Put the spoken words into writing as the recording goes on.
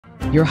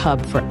your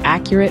hub for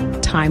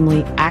accurate,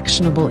 timely,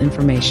 actionable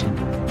information.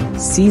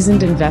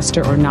 Seasoned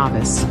investor or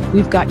novice,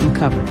 we've got you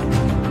covered.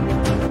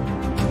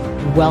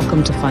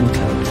 Welcome to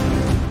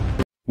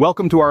fundcode.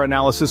 Welcome to our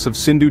analysis of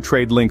Sindhu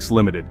Trade Links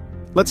Ltd.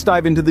 Let's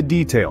dive into the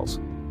details.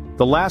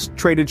 The last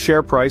traded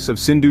share price of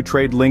Sindhu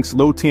Trade Links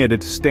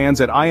Ltd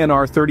stands at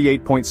INR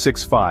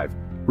 38.65,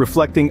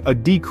 reflecting a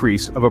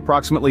decrease of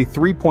approximately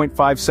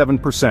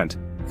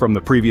 3.57% from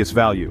the previous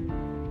value.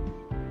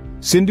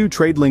 Sindhu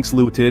Trade Links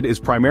Ltd is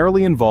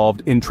primarily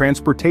involved in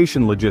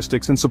transportation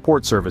logistics and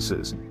support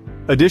services.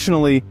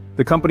 Additionally,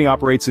 the company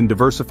operates in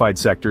diversified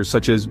sectors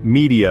such as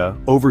media,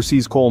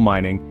 overseas coal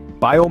mining,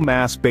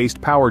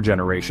 biomass-based power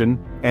generation,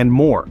 and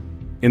more.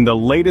 In the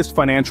latest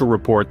financial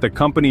report, the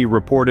company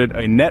reported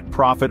a net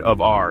profit of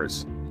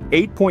Rs.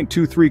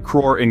 8.23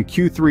 crore in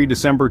Q3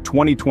 December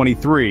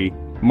 2023,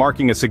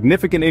 marking a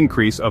significant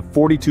increase of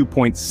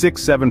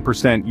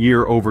 42.67%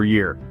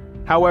 year-over-year.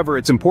 However,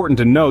 it's important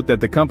to note that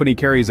the company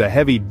carries a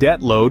heavy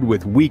debt load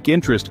with weak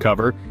interest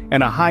cover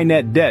and a high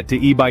net debt to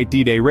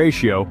EBITDA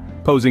ratio,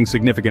 posing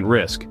significant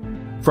risk.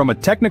 From a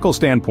technical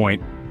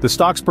standpoint, the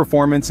stock's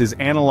performance is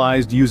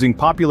analyzed using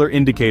popular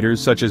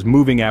indicators such as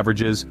moving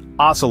averages,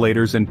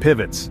 oscillators, and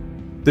pivots.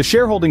 The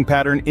shareholding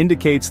pattern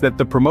indicates that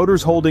the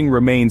promoter's holding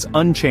remains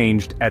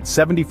unchanged at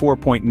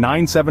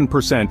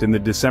 74.97% in the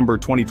December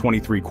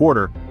 2023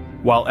 quarter,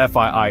 while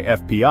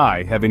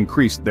FII-FPI have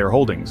increased their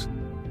holdings.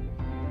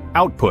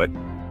 Output.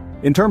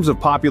 In terms of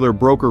popular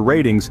broker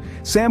ratings,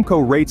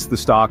 Samco rates the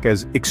stock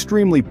as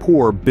extremely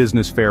poor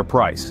business fair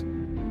price.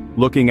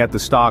 Looking at the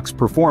stock's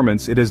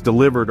performance, it has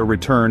delivered a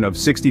return of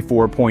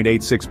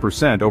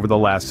 64.86% over the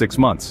last 6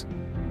 months.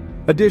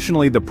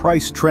 Additionally, the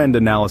price trend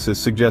analysis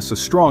suggests a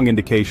strong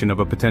indication of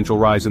a potential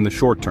rise in the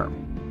short term.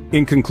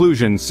 In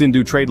conclusion,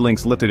 Sindhu Trade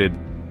Links Ltd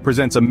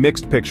presents a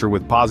mixed picture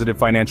with positive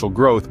financial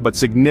growth but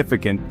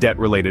significant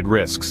debt-related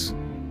risks.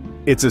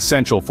 It's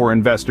essential for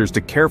investors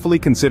to carefully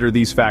consider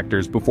these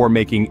factors before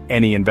making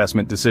any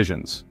investment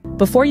decisions.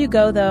 Before you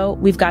go, though,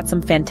 we've got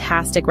some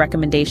fantastic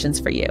recommendations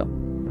for you.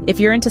 If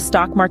you're into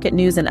stock market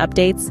news and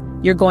updates,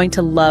 you're going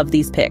to love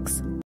these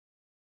picks.